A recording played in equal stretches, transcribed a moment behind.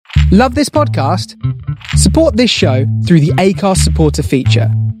Love this podcast? Support this show through the Acast supporter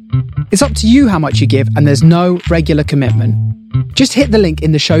feature. It's up to you how much you give, and there's no regular commitment. Just hit the link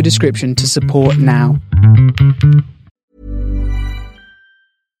in the show description to support now.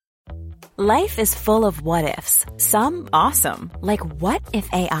 Life is full of what-ifs. Some awesome, like what if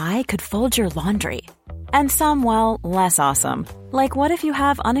AI could fold your laundry? And some, well, less awesome, like what if you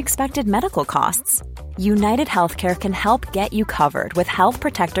have unexpected medical costs? United Healthcare can help get you covered with Health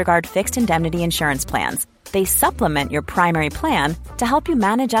Protector Guard fixed indemnity insurance plans. They supplement your primary plan to help you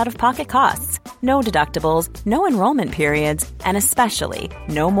manage out-of-pocket costs. No deductibles, no enrollment periods, and especially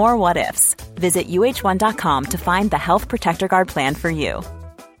no more what-ifs. Visit uh1.com to find the Health Protector Guard plan for you.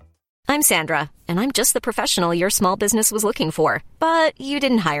 I'm Sandra, and I'm just the professional your small business was looking for. But you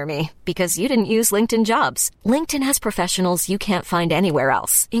didn't hire me because you didn't use LinkedIn Jobs. LinkedIn has professionals you can't find anywhere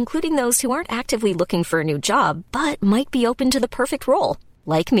else, including those who aren't actively looking for a new job, but might be open to the perfect role,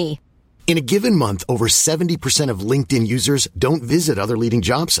 like me. In a given month, over 70% of LinkedIn users don't visit other leading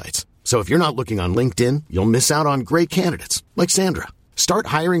job sites. So if you're not looking on LinkedIn, you'll miss out on great candidates like Sandra. Start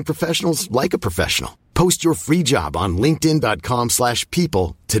hiring professionals like a professional. Post your free job on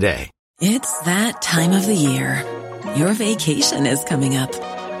linkedin.com/people today. It's that time of the year. Your vacation is coming up.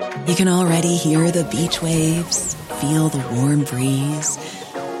 You can already hear the beach waves, feel the warm breeze,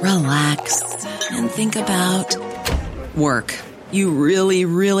 relax, and think about work. You really,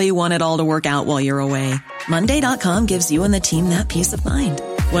 really want it all to work out while you're away. Monday.com gives you and the team that peace of mind.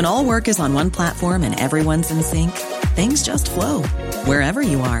 When all work is on one platform and everyone's in sync, things just flow. Wherever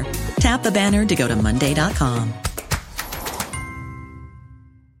you are, tap the banner to go to Monday.com.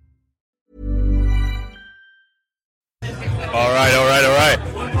 All right.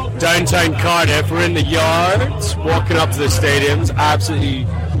 Downtown Cardiff, we're in the yards, walking up to the stadiums, absolutely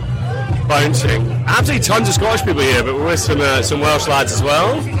bouncing. Absolutely tons of Scottish people here, but we're with some Welsh lads as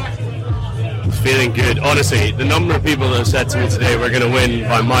well. Feeling good. Honestly, the number of people that have said to me today we're going to win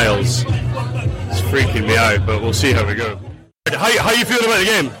by miles is freaking me out, but we'll see how we go. How you feeling about the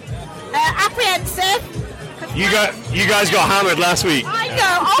game? Apprehensive. You guys got hammered last week. I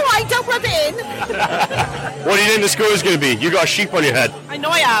know. All right, don't rub it in. What do you think the score is going to be? You got a sheep on your head. I know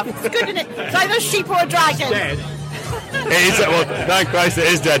I have. It's good, isn't it? It's either a sheep or a dragon. Dead. It is. Well, thank Christ it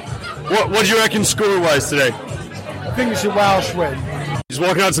is dead. What do you reckon score-wise today? I think it's a Welsh win. Just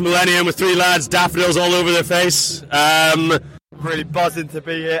walking out to Millennium with three lads, daffodils all over their face. Really buzzing to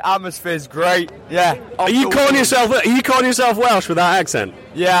be here. Atmosphere's great. Yeah. Are you calling yourself Welsh with that accent?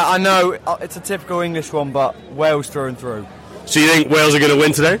 Yeah, I know. It's a typical English one, but Wales through and through. So you think Wales are going to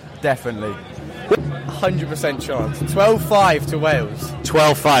win today? Definitely. 100% chance. 12-5 to Wales.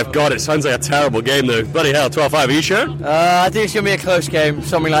 12-5. God, it sounds like a terrible game though. Bloody hell, 12-5. Are you sure? I think it's going to be a close game.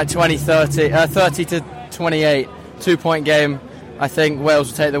 Something like 30 to 28. 2-point game. I think Wales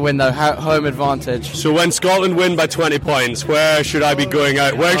will take the win though. Home advantage. So when Scotland win by 20 points, where should I be going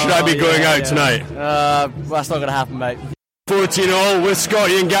out? Where should I be going out tonight? That's not going to happen, mate. 14-all with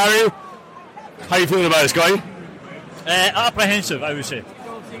Scotty and Gary. How are you feeling about it, Scotty? Apprehensive, I would say.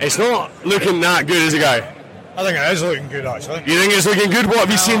 It's not looking that good, is it, Guy? I think it is looking good, actually. You think it's looking good? What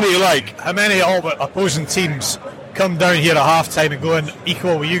have you seen that you like? How many all but opposing teams come down here at half-time and go in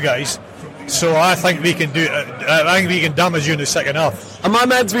equal with you guys? So I think we can damage you in the second half. Am I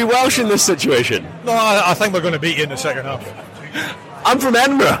meant to be Welsh in this situation? No, I think we're going to beat you in the second half. I'm from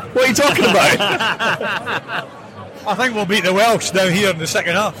Edinburgh. What are you talking about? I think we'll beat the Welsh down here in the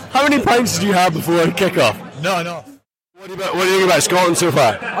second half. How many pints did you have before kick-off? Not enough. What do you think about Scotland so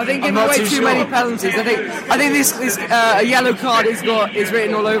far? I think giving away too many penalties. I think this a yellow card is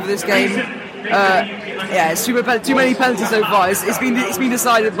written all over this game. It's too many penalties so far. It's been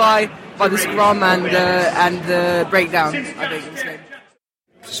decided by the scrum and the breakdown, I think, in this game.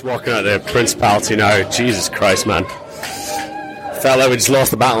 Just walking out the Principality now. Jesus Christ, man. Felt like we just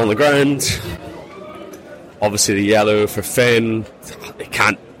lost the battle on the ground. Obviously the yellow for Finn.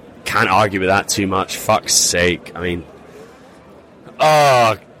 Can't argue with that too much. Fuck's sake. I mean,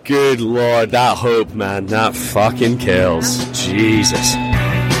 oh, good Lord. That hope, man. That fucking kills. Jesus.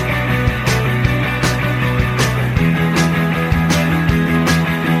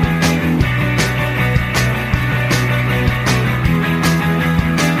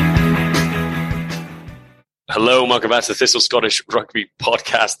 Hello, welcome back to the Thistle Scottish Rugby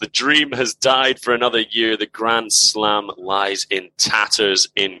Podcast. The dream has died for another year. The Grand Slam lies in tatters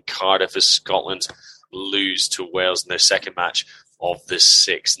in Cardiff as Scotland lose to Wales in their second match of the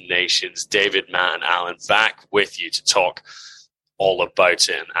Six Nations. David, Matt and Alan back with you to talk all about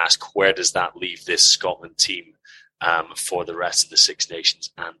it and ask where does that leave this Scotland team for the rest of the Six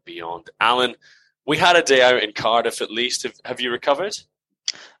Nations and beyond. Alan, we had a day out in Cardiff at least. Have you recovered?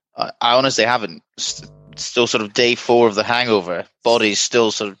 I honestly haven't. Still sort of day 4 of the hangover. Body's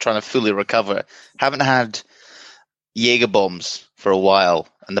still sort of trying to fully recover. Haven't had Jaeger bombs for a while,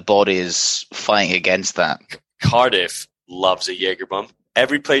 and the body is fighting against that. Cardiff loves a Jaeger bomb.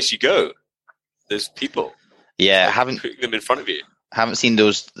 Every place you go, there's people. Yeah, haven't putting them in front of you. Haven't seen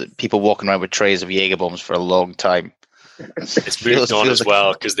those people walking around with trays of Jaeger bombs for a long time. It's moved on as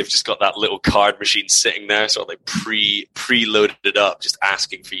well because they've just got that little card machine sitting there, sort of like pre-loaded it up, just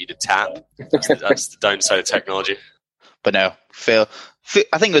asking for you to tap. That's the downside of technology. But no, Phil,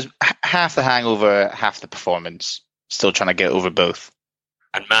 I think it was half the hangover, half the performance. Still trying to get over both.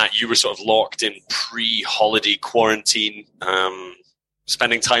 And Matt, you were sort of locked in pre-holiday quarantine,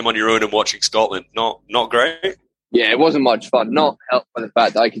 spending time on your own and watching Scotland. Not great. Yeah, it wasn't much fun. Not helped by the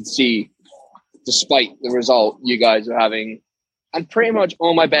fact that I could see, despite the result you guys are having, and pretty much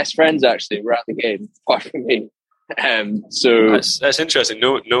all my best friends actually were at the game, apart from me. So that's interesting.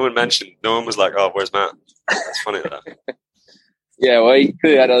 No one mentioned. No one was like, "Oh, where's Matt?" That's funny. That. Yeah, well, you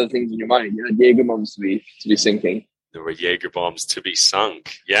clearly had other things in your mind. You had Jaeger bombs to be sinking. There were Jaeger bombs to be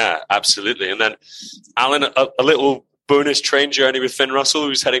sunk. Yeah, absolutely. And then, Alan, a little bonus train journey with Finn Russell,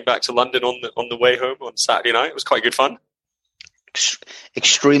 who's heading back to London on the way home on Saturday night. It was quite good fun.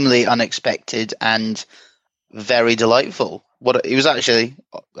 Extremely unexpected and very delightful. He was actually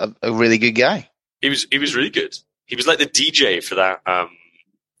a really good guy. He was really good. He was like the DJ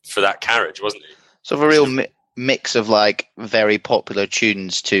for that carriage, wasn't he? So a real mix of like very popular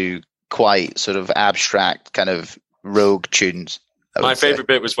tunes to quite sort of abstract kind of rogue tunes. My favourite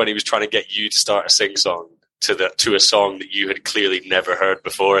bit was when he was trying to get you to start a sing-song to a song that you had clearly never heard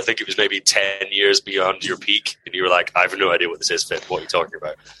before. I think it was maybe 10 years beyond your peak, and you were like, I have no idea what this is, Finn. What are you talking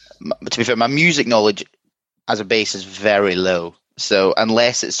about? To be fair, my music knowledge as a bass is very low. So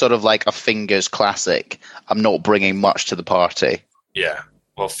unless it's sort of like a Fingers classic, I'm not bringing much to the party. Yeah.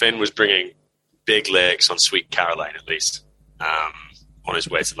 Well, Finn was bringing big licks on Sweet Caroline, at least, on his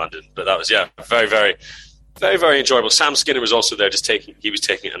way to London. But that was, very, very, very, very enjoyable. Sam Skinner was also there, he was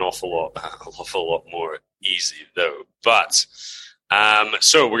taking it an awful lot more easy, though. But,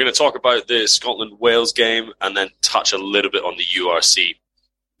 so we're going to talk about the Scotland-Wales game and then touch a little bit on the URC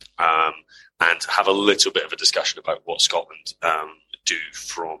and have a little bit of a discussion about what Scotland do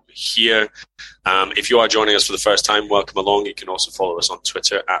from here. If you are joining us for the first time, welcome along. You can also follow us on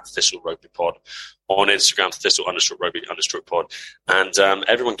Twitter at Thistle Rugby Pod, on Instagram Thistle_Rugby_pod, and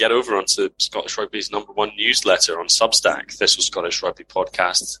everyone get over onto Scottish Rugby's #1 newsletter on Substack, Thistle Scottish Rugby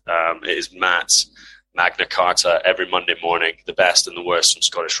Podcast. It is Matt's Magna Carta every Monday morning, the best and the worst from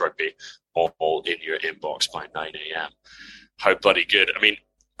Scottish Rugby, all in your inbox by 9 a.m. How bloody good. I mean,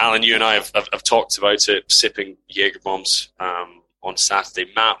 Alan, you and I have talked about it, sipping Jaeger bombs on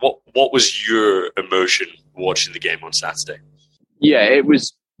Saturday. Matt, what was your emotion watching the game on Saturday? Yeah, it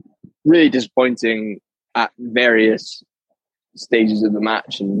was really disappointing at various stages of the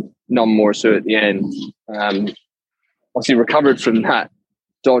match, and none more so at the end. Obviously recovered from that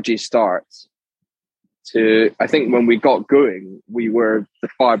dodgy start to, I think when we got going, we were the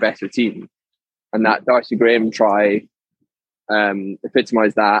far better team. And that Darcy Graham try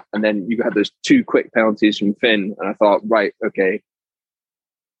epitomised that. And then you had those 2 quick penalties from Finn. And I thought, right, okay,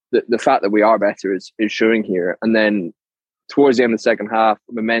 the fact that we are better is showing here. And then towards the end of the second half,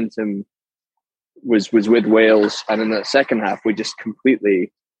 momentum was with Wales. And in the second half, we just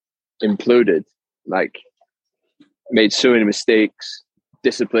completely imploded. Like, made so many mistakes,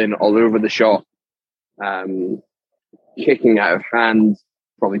 discipline all over the shop, kicking out of hand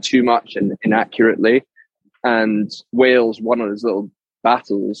probably too much and inaccurately. And Wales won on his little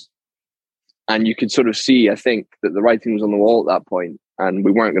battles. And you could sort of see, I think, that the writing was on the wall at that point, and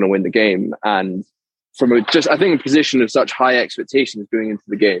we weren't going to win the game. And from a position of such high expectations going into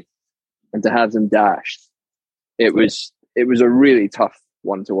the game, and to have them dashed, it was a really tough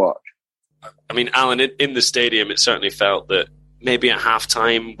one to watch. I mean, Alan, in the stadium, it certainly felt that maybe at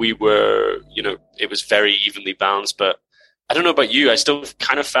halftime we were, it was very evenly balanced. But I don't know about you, I still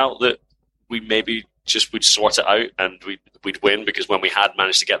kind of felt that we maybe just would sort it out and we'd win, because when we had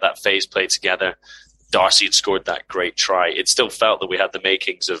managed to get that phase play together, Darcy had scored that great try. It still felt that we had the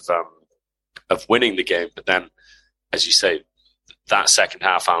makings of winning the game. But then, as you say, that second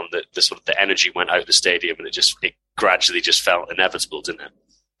half found that the sort of the energy went out of the stadium, and it gradually just felt inevitable, didn't it?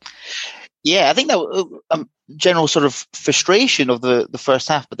 Yeah, I think that was general sort of frustration of the first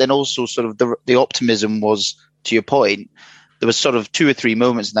half, but then also sort of the optimism was, to your point, there was sort of 2 or 3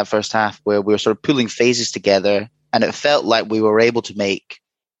 moments in that first half where we were sort of pulling phases together, and it felt like we were able to make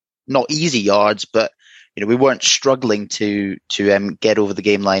not easy yards, but we weren't struggling to get over the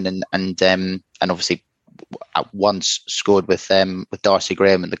game line, and obviously at once scored with Darcy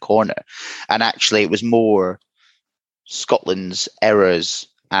Graham in the corner. And actually, it was more Scotland's errors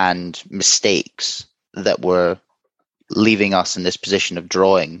and mistakes that were leaving us in this position of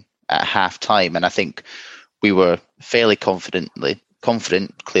drawing at half-time. And I think we were fairly confident,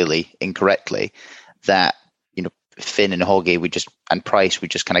 clearly incorrectly, that Finn and Hoggy and Price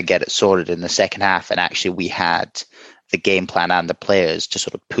would just kind of get it sorted in the second half, and actually we had the game plan and the players to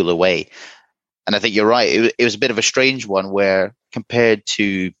sort of pull away. And I think you're right. It was a bit of a strange one where, compared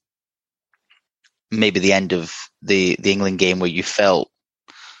to maybe the end of the England game where you felt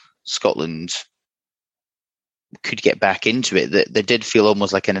Scotland could get back into it, that there did feel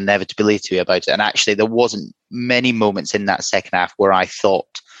almost like an inevitability about it. And actually, there wasn't many moments in that second half where I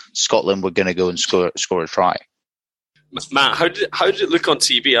thought Scotland were going to go and score a try. Matt, how did it look on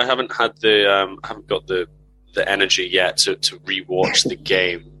TV? I haven't got the energy yet to rewatch the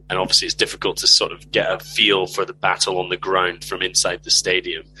game, and obviously it's difficult to sort of get a feel for the battle on the ground from inside the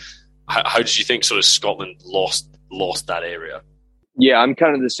stadium. How did you think sort of Scotland lost that area? Yeah, I'm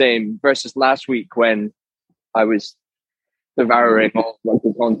kind of the same versus last week when I was devouring all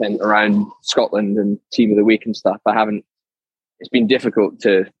rugby content around Scotland and Team of the Week and stuff. It's been difficult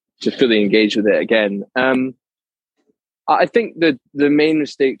to fully engage with it again. I think that the main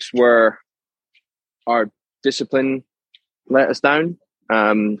mistakes were our discipline let us down.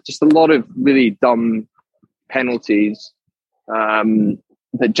 Just a lot of really dumb penalties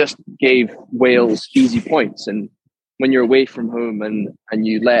that just gave Wales easy points. And when you're away from home and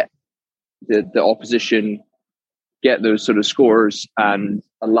you let the opposition get those sort of scores and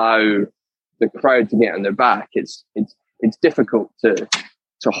allow the crowd to get on their back, it's difficult to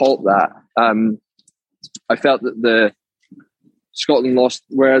halt that. I felt that Scotland lost,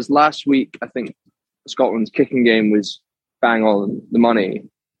 whereas last week I think Scotland's kicking game was bang on the money.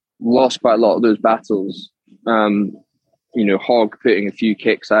 Lost quite a lot of those battles. Hogg putting a few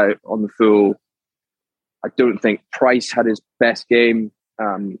kicks out on the full. I don't think Price had his best game.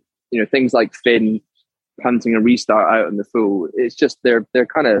 Things like Finn punting a restart out on the full. It's just they're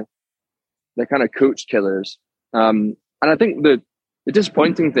kind of coach killers. And I think the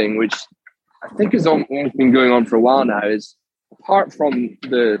disappointing thing, which I think has been going on for a while now, is apart from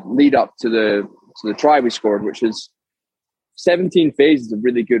the lead up to the try we scored, which is 17 phases of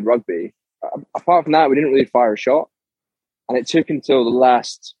really good rugby. Apart from that, we didn't really fire a shot. And it took until the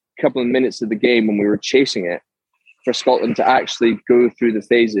last couple of minutes of the game when we were chasing it for Scotland to actually go through the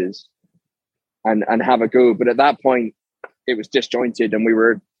phases and have a go. But at that point, it was disjointed and we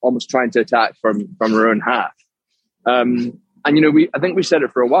were almost trying to attack from our own half. I think we said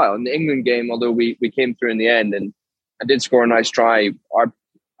it for a while. In the England game, although we came through in the end and I did score a nice try,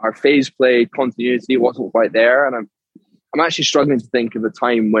 our phase play continuity wasn't quite there. And I'm actually struggling to think of a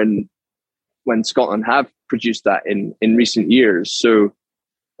time when Scotland have produced that in recent years. So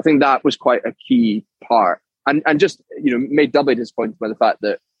I think that was quite a key part. And just, made doubly disappointed by the fact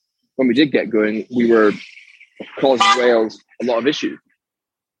that when we did get going, we were causing Wales a lot of issues.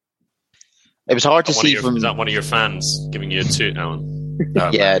 It was hard to see from... Is that one of your fans giving you a toot, Alan?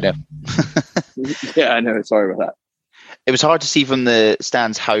 Yeah, I know. Yeah, I know. Sorry about that. It was hard to see from the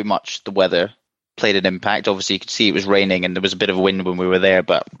stands how much the weather played an impact. Obviously, you could see it was raining and there was a bit of a wind when we were there,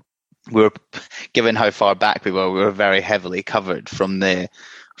 but we were, given how far back we were very heavily covered from the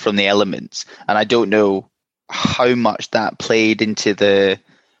elements. And I don't know how much that played into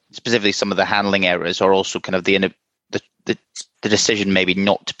specifically some of the handling errors, or also kind of the decision maybe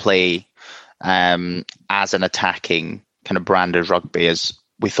not to play as an attacking kind of brand of rugby as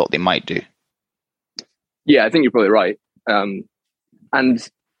we thought they might do. Yeah, I think you're probably right. And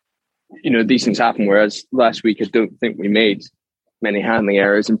these things happen, whereas last week I don't think we made many handling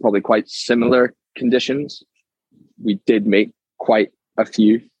errors in probably quite similar conditions. We did make quite a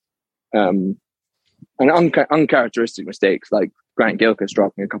few. And uncharacteristic mistakes, like Grant Gilchrist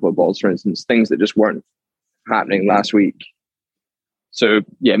dropping a couple of balls, for instance, things that just weren't happening last week. So,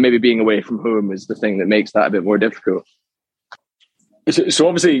 yeah, maybe being away from home is the thing that makes that a bit more difficult. So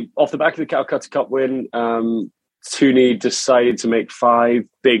obviously, off the back of the Calcutta Cup win, Tooney decided to make 5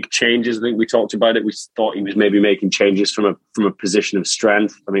 big changes. I think we talked about it. We thought he was maybe making changes from a position of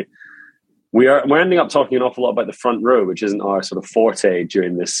strength. I mean, we're ending up talking an awful lot about the front row, which isn't our sort of forte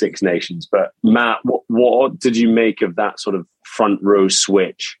during this Six Nations. But Matt, what did you make of that sort of front row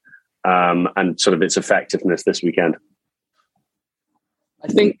switch and sort of its effectiveness this weekend? I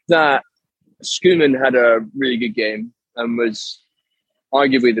think that Schoeman had a really good game and was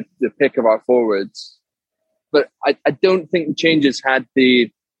arguably the pick of our forwards. But I don't think the changes had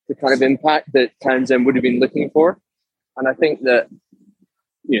the kind of impact that Townsend would have been looking for. And I think that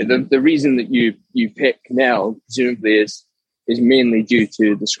the reason that you pick Nell presumably is mainly due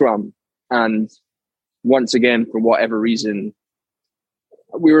to the scrum. And once again, for whatever reason,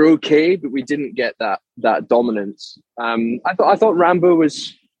 we were okay, but we didn't get that dominance. I thought Rambo had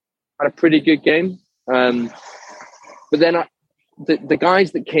a pretty good game, but then the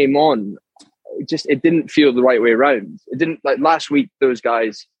guys that came on, it didn't feel the right way around. It didn't, like last week. Those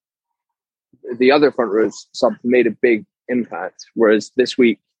guys, the other front row subs, made a big impact, whereas this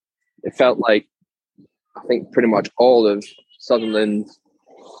week it felt like I think pretty much all of Sutherland,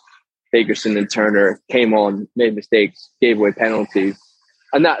 Fagerson, and Turner came on, made mistakes, gave away penalties.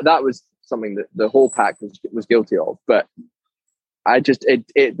 And that was something that the whole pack was guilty of. But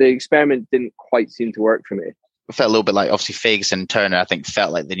the experiment didn't quite seem to work for me. It felt a little bit like, obviously, Fagerson and Turner, I think,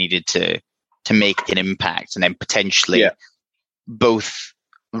 felt like they needed to make an impact, and then potentially both,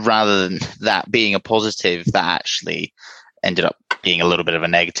 rather than that being a positive, that actually ended up being a little bit of a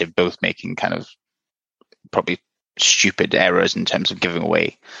negative, both making kind of probably stupid errors in terms of giving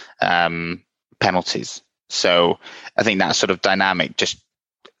away penalties. So I think that sort of dynamic just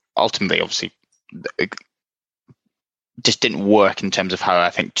ultimately, obviously, just didn't work in terms of how I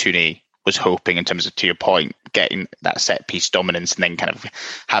think Tooney was hoping, in terms of, to your point, getting that set piece dominance and then kind of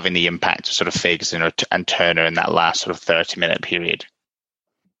having the impact of sort of Fagerson and Turner in that last sort of 30-minute period.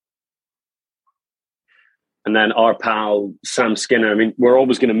 And then our pal Sam Skinner. I mean, we're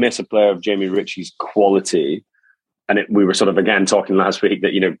always going to miss a player of Jamie Ritchie's quality. And we were sort of, again, talking last week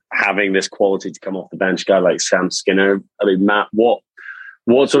that, having this quality to come off the bench, guy like Sam Skinner. I mean, Matt, what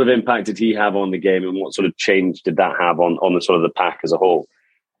sort of impact did he have on the game, and what sort of change did that have on the sort of the pack as a whole?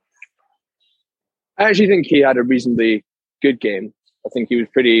 I actually think he had a reasonably good game. I think he was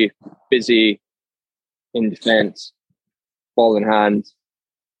pretty busy in defence, ball in hand,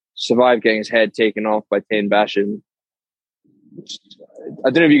 survived getting his head taken off by Tane Bashan. I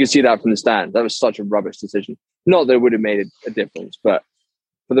don't know if you can see that from the stand. That was such a rubbish decision. Not that it would have made a difference, but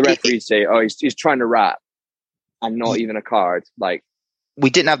for the referee to say, he's trying to wrap and not even a card, like, we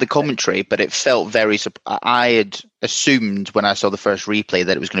didn't have the commentary, but it felt very. I had assumed when I saw the first replay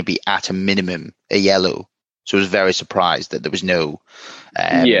that it was going to be at a minimum a yellow, so I was very surprised that there was no.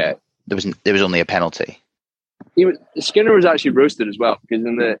 There was only a penalty. Skinner was actually roasted as well because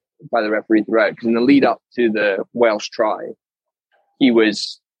by the referee throughout, because in the lead up to the Welsh try, he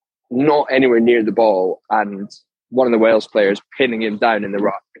was not anywhere near the ball, and one of the Wales players pinning him down in the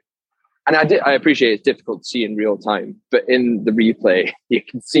ruck. And I appreciate it's difficult to see in real time, but in the replay, you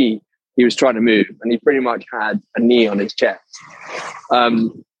can see he was trying to move, and he pretty much had a knee on his chest.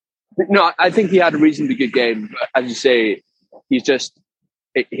 No, I think he had a reasonably good game, but as you say,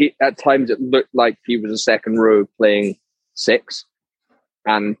 he at times it looked like he was a second row playing 6,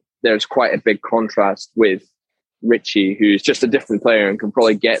 and there's quite a big contrast with Ritchie, who's just a different player and can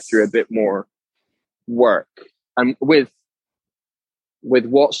probably get through a bit more work. And with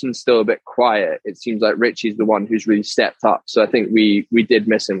Watson still a bit quiet, it seems like Ritchie's the one who's really stepped up. So I think we did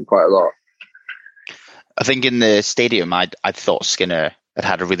miss him quite a lot. I think in the stadium, I thought Skinner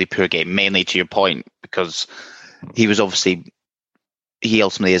had a really poor game, mainly to your point, because he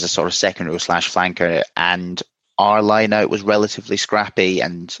ultimately is a sort of second row / flanker, and our line out was relatively scrappy,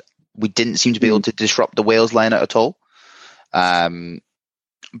 and we didn't seem to be able to disrupt the Wales line out at all.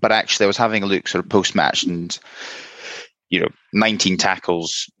 But actually, I was having a look sort of post-match, and 19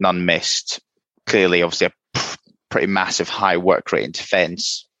 tackles, none missed. Clearly, obviously, a pretty massive high work rate in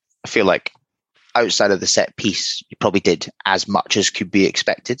defence. I feel like outside of the set piece, you probably did as much as could be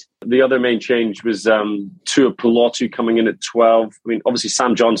expected. The other main change was Tua Pilotu coming in at 12. I mean, obviously,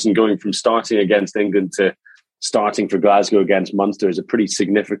 Sam Johnson going from starting against England to starting for Glasgow against Munster is a pretty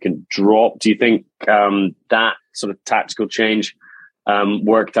significant drop. Do you think that sort of tactical change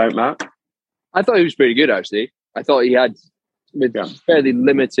worked out, Matt? I thought he was pretty good, actually. I thought he had, with fairly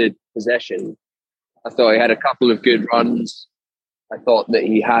limited possession, I thought he had a couple of good runs. I thought that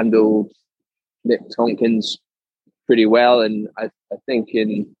he handled Nick Tompkins pretty well. And I think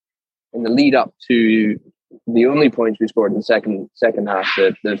in the lead up to the only points we scored in the second half,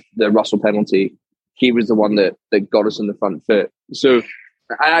 the Russell penalty, he was the one that got us on the front foot. So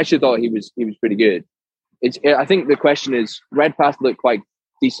I actually thought he was pretty good. I think the question is, Redpath looked quite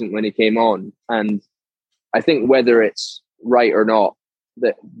decent when he came on, and I think whether it's right or not,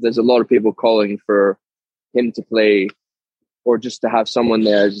 that there's a lot of people calling for him to play, or just to have someone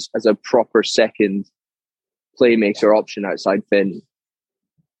there as a proper second playmaker option outside Finn,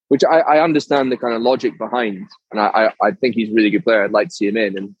 which I understand the kind of logic behind, and I think he's a really good player. I'd like to see him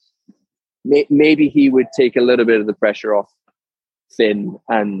in, and maybe he would take a little bit of the pressure off Finn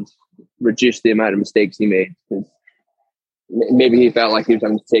and reduce the amount of mistakes he made. maybe he felt like he was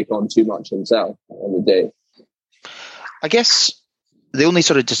having to take on too much himself on the day. I guess the only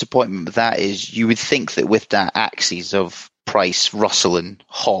sort of disappointment with that is you would think that with that axis of Price, Russell and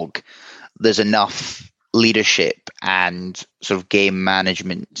Hogg, there's enough leadership and sort of game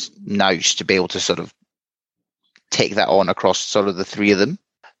management nous to be able to sort of take that on across sort of the three of them.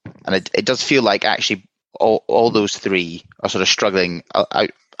 And it does feel like actually all those three are sort of struggling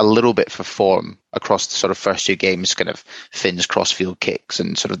out a little bit for form across the sort of first two games, kind of Finn's crossfield kicks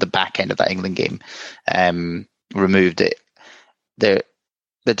and sort of the back end of that England game removed it. There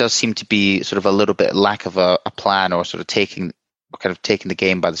does seem to be sort of a little bit lack of a plan or sort of taking the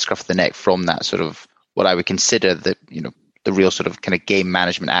game by the scruff of the neck from that sort of what I would consider the real sort of kind of game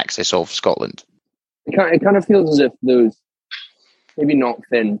management axis of Scotland. It kind of feels as if those, maybe not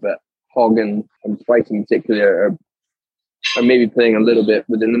Finn, but Hogg and Price in particular are maybe playing a little bit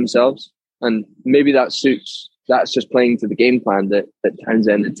within themselves. And maybe that's just playing to the game plan that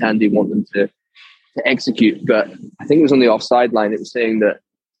Townsend and Tandy want them to execute. But I think it was on the offside line. It was saying that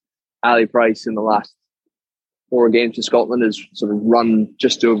Ali Price in the last 4 games for Scotland has sort of run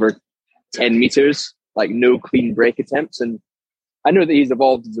just over 10 metres, like no clean break attempts. And I know that he's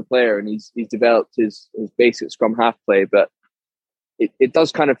evolved as a player and he's developed his basic scrum half play, but it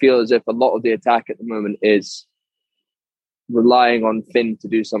does kind of feel as if a lot of the attack at the moment is relying on Finn to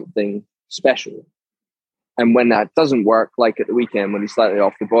do something special. And when that doesn't work, like at the weekend when he's slightly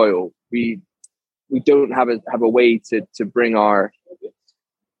off the boil, we don't have a way to bring our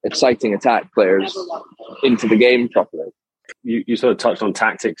exciting attack players into the game properly. You sort of touched on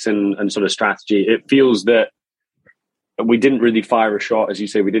tactics and sort of strategy. It feels that we didn't really fire a shot, as you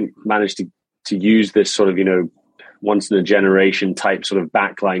say. We didn't manage to use this sort of, once in a generation type sort of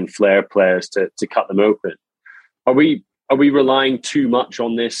backline flair players to cut them open. Are we relying too much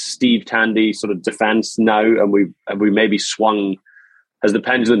on this Steve Tandy sort of defense now? And we maybe has the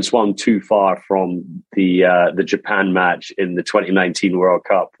pendulum swung too far from the Japan match in the 2019 World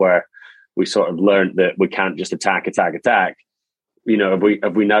Cup, where we sort of learned that we can't just attack. Have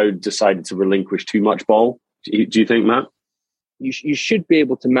we now decided to relinquish too much ball? Do you think, Matt? You should be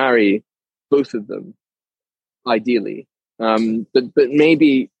able to marry both of them, ideally. But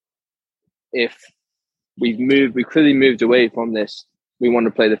maybe if we've clearly moved away from this, we want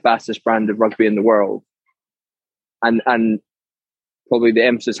to play the fastest brand of rugby in the world, and probably the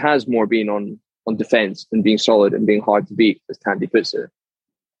emphasis has more been on defence and being solid and being hard to beat, as Tandy puts it.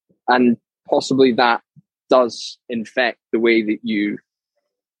 And possibly that does infect the way that you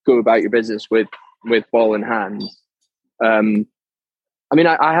go about your business with ball in hand. I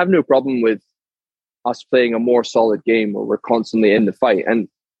have no problem with us playing a more solid game where we're constantly in the fight. And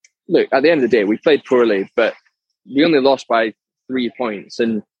look, at the end of the day, we played poorly, but we only lost by 3 points.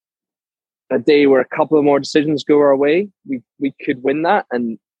 And a day where a couple of more decisions go our way, we could win that.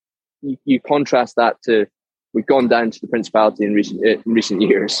 And you contrast that to we've gone down to the Principality in recent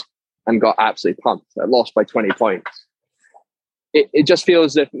years and got absolutely pumped. Lost by 20 points. It just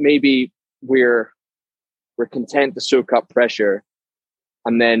feels as if maybe we're content to soak up pressure,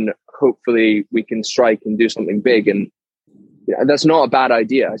 and then hopefully we can strike and do something big. And that's not a bad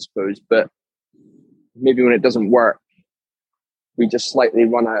idea, I suppose. But maybe when it doesn't work, we just slightly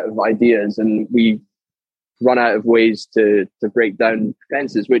run out of ideas and we run out of ways to break down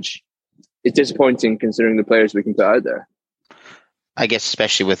defenses, which is disappointing considering the players we can put out there. I guess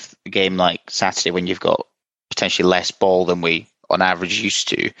especially with a game like Saturday when you've got potentially less ball than we on average used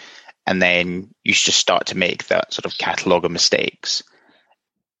to, and then you just start to make that sort of catalogue of mistakes.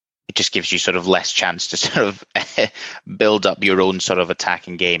 It just gives you sort of less chance to sort of build up your own sort of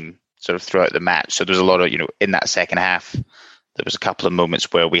attacking game sort of throughout the match. So there's a lot of, in that second half, there was a couple of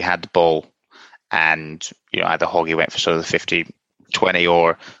moments where we had the ball and, either Hoggy went for sort of the 50-20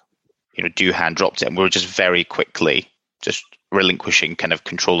 or, Doohan dropped it, and we were just very quickly just relinquishing kind of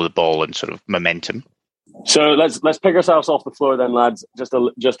control of the ball and sort of momentum. So let's pick ourselves off the floor then, lads.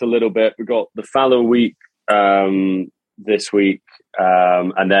 Just a little bit. We've got the Fallow week this week,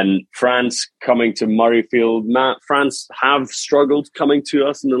 and then France coming to Murrayfield. Matt, France have struggled coming to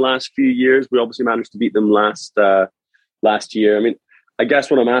us in the last few years. We obviously managed to beat them last year. I guess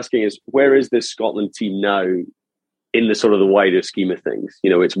what I'm asking is, where is this Scotland team now in the sort of the wider scheme of things?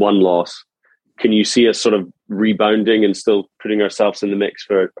 It's one loss. Can you see us sort of rebounding and still putting ourselves in the mix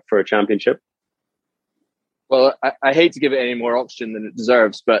for a championship? Well, I hate to give it any more oxygen than it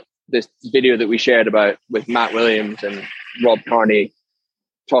deserves, but this video that we shared with Matt Williams and Rob Carney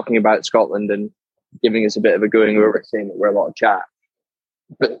talking about Scotland and giving us a bit of a going over, saying that we're a lot of chat.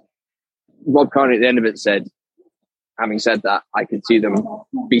 But Rob Carney at the end of it said, having said that, I could see them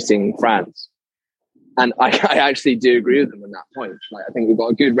beating France. And I actually do agree with them on that point. Like, I think we've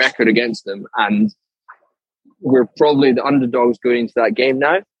got a good record against them, and we're probably the underdogs going into that game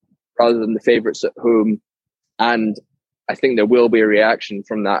now, rather than the favourites at home. And I think there will be a reaction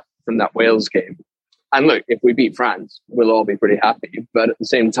from that Wales game. And look, if we beat France, we'll all be pretty happy. But at the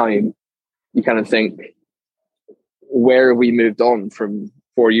same time, you kind of think, where have we moved on from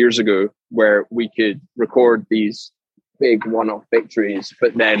 4 years ago, where we could record these big one-off victories,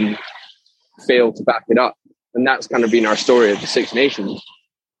 but then fail to back it up? And that's kind of been our story of the Six Nations,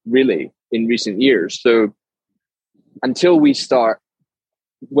 really, in recent years. So until we start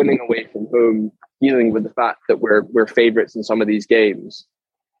winning away from home, dealing with the fact that we're favourites in some of these games,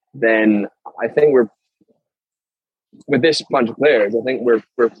 then I think we're, with this bunch of players, I think we're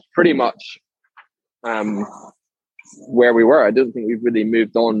pretty much where we were. I don't think we've really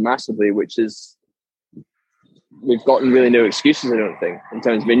moved on massively, which is, we've gotten really no excuses, I don't think, in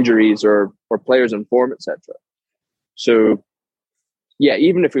terms of injuries or players in form, etc. So, yeah,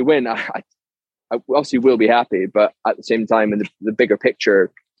 even if we win, I obviously will be happy, but at the same time, in the bigger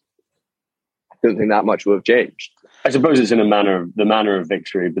picture, I don't think that much will have changed. I suppose it's in the manner of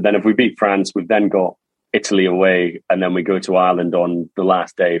victory, but then if we beat France, we've then got Italy away, and then we go to Ireland on the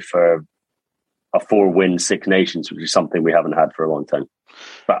last day for a 4-win Six Nations, which is something we haven't had for a long time.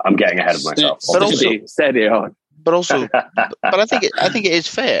 But I'm getting ahead of myself. But also, steady on. But also, but I think it is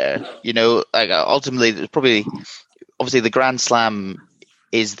fair. You know, like ultimately, it's probably, obviously, the Grand Slam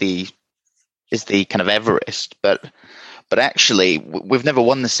is the kind of Everest, but actually, we've never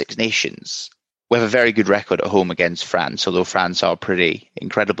won the Six Nations. We have a very good record at home against France, although France are pretty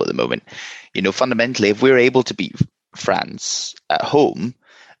incredible at the moment. You know, fundamentally, if we're able to beat France at home,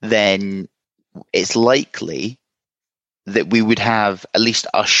 then it's likely that we would have at least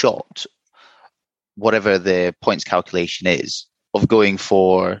a shot, whatever the points calculation is, of going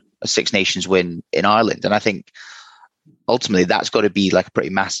for a Six Nations win in Ireland. And I think ultimately that's got to be like a pretty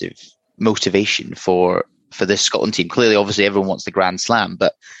massive motivation for this Scotland team. Clearly, obviously, everyone wants the Grand Slam,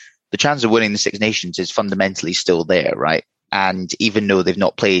 but the chance of winning the Six Nations is fundamentally still there, right? And even though they've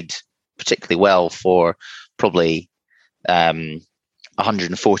not played particularly well for probably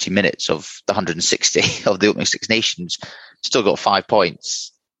 140 minutes of the 160 of the opening Six Nations, still got 5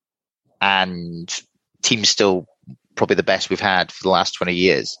 points, and team's still probably the best we've had for the last 20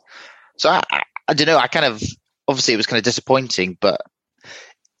 years. So I don't know. I kind of, obviously it was kind of disappointing, but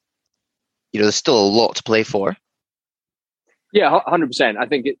you know, there's still a lot to play for. Yeah, 100%. I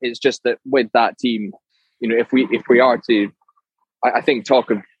think it's just that with that team, you know, if we are to, I think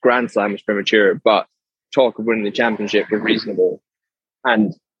talk of Grand Slam is premature, but talk of winning the championship is reasonable.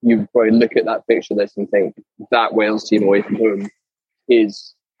 And you probably look at that fixture list and think that Wales team away from home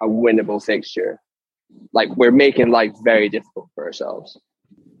is a winnable fixture. Like, we're making life very difficult for ourselves.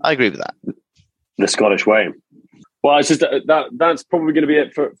 I agree with that. The Scottish way. Well, it's just that's probably going to be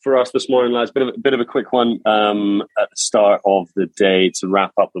it for us this morning, lads. Bit of a quick one at the start of the day to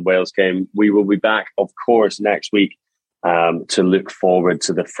wrap up the Wales game. We will be back, of course, next week to look forward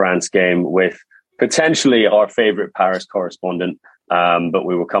to the France game with potentially our favourite Paris correspondent. But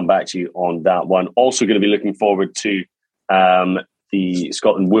we will come back to you on that one. Also going to be looking forward to the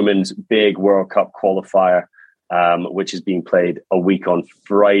Scotland Women's Big World Cup qualifier, which is being played a week on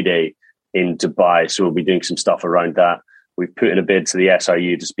Friday in Dubai. So we'll be doing some stuff around that. We've put in a bid to the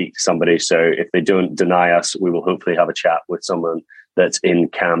SRU to speak to somebody. So if they don't deny us, we will hopefully have a chat with someone that's in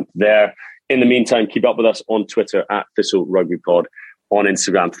camp there. In the meantime, keep up with us on Twitter at Thistle Rugby Pod, on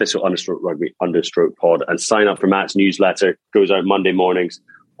Instagram, Thistle_Rugby_pod, and sign up for Matt's newsletter. Goes out Monday mornings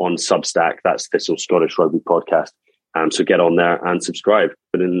on Substack. That's Thistle Scottish Rugby Podcast. So get on there and subscribe.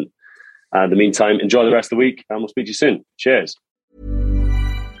 But in the meantime, enjoy the rest of the week, and we'll speak to you soon. Cheers.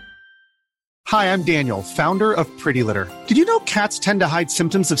 Hi, I'm Daniel, founder of Pretty Litter. Did you know cats tend to hide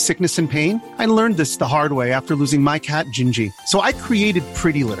symptoms of sickness and pain? I learned this the hard way after losing my cat, Gingy. So I created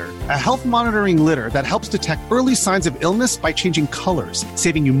Pretty Litter, a health monitoring litter that helps detect early signs of illness by changing colors,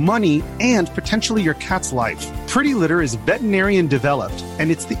 saving you money and potentially your cat's life. Pretty Litter is veterinarian developed, and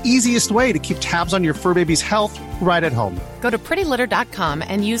it's the easiest way to keep tabs on your fur baby's health right at home. Go to prettylitter.com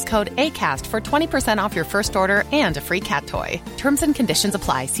and use code ACAST for 20% off your first order and a free cat toy. Terms and conditions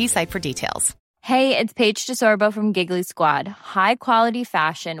apply. See site for details. Hey, it's Paige DeSorbo from Giggly Squad. High quality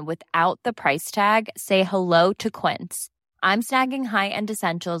fashion without the price tag. Say hello to Quince. I'm snagging high-end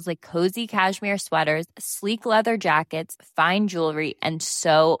essentials like cozy cashmere sweaters, sleek leather jackets, fine jewelry, and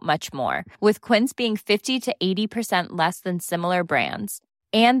so much more. With Quince being 50 to 80% less than similar brands.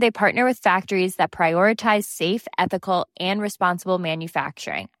 And they partner with factories that prioritize safe, ethical, and responsible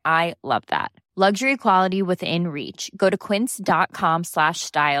manufacturing. I love that. Luxury quality within reach. Go to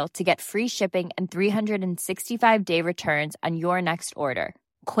quince.com/style to get free shipping and 365-day returns on your next order.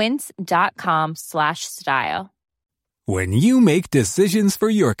 Quince.com/style. When you make decisions for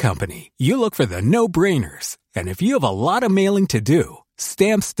your company, you look for the no-brainers. And if you have a lot of mailing to do,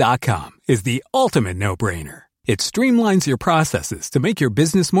 Stamps.com is the ultimate no-brainer. It streamlines your processes to make your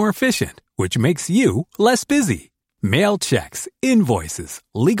business more efficient, which makes you less busy. Mail checks, invoices,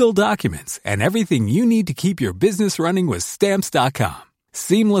 legal documents, and everything you need to keep your business running with Stamps.com.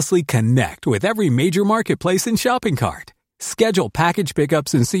 Seamlessly connect with every major marketplace and shopping cart. Schedule package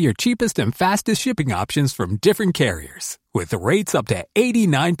pickups and see your cheapest and fastest shipping options from different carriers, with rates up to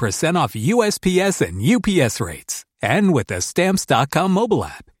 89% off USPS and UPS rates. And with the Stamps.com mobile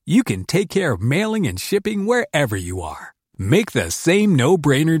app, you can take care of mailing and shipping wherever you are. Make the same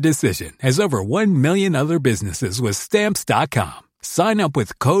no-brainer decision as over 1 million other businesses with Stamps.com. Sign up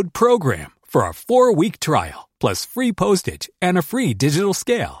with code PROGRAM for a 4-week trial, plus free postage and a free digital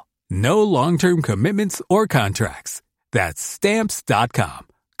scale. No long-term commitments or contracts. That's Stamps.com.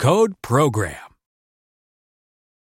 Code PROGRAM.